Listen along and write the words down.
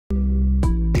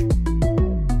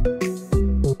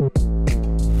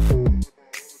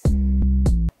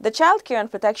The Child Care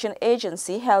and Protection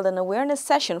Agency held an awareness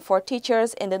session for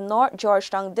teachers in the North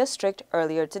Georgetown District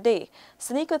earlier today.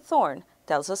 Seneca Thorne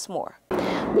tells us more.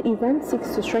 The event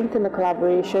seeks to strengthen the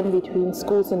collaboration between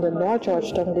schools in the North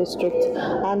Georgetown District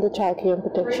and the Child Care and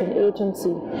Protection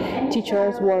Agency.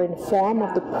 Teachers were informed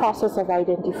of the process of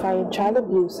identifying child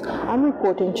abuse and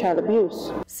reporting child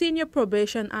abuse. Senior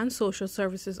Probation and Social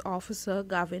Services Officer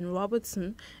Gavin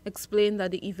Robertson explained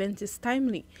that the event is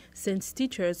timely since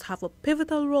teachers have a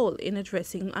pivotal role in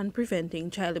addressing and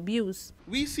preventing child abuse.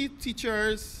 We see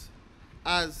teachers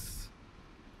as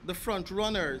the front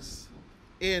runners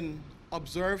in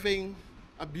observing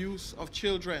abuse of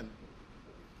children.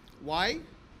 Why?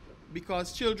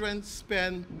 Because children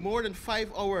spend more than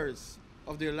 5 hours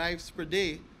of their lives per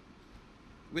day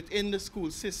within the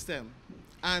school system.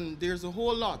 And there's a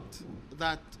whole lot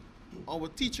that our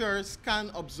teachers can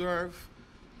observe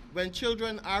when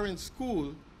children are in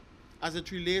school as it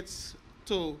relates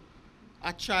to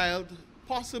a child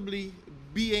possibly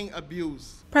being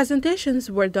abused.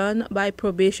 Presentations were done by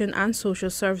probation and social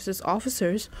services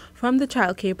officers from the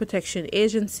Child Care Protection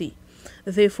Agency.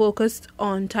 They focused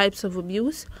on types of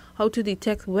abuse, how to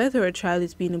detect whether a child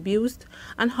is being abused,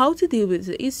 and how to deal with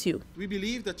the issue. We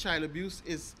believe that child abuse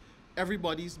is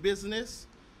everybody's business.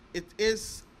 It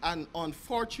is an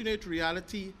unfortunate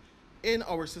reality in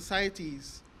our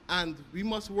societies, and we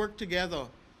must work together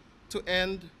to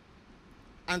end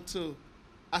and to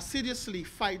assiduously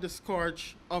fight the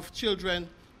scourge of children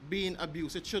being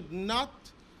abused. It should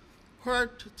not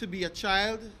hurt to be a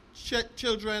child.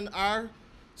 Children are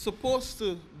supposed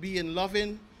to be in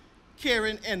loving,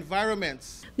 caring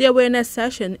environments. The awareness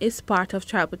session is part of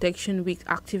Child Protection Week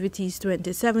Activities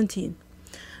 2017.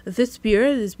 This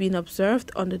period is being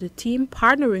observed under the theme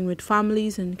partnering with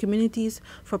families and communities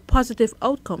for positive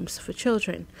outcomes for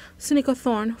children. Seneca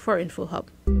Thorne for InfoHub.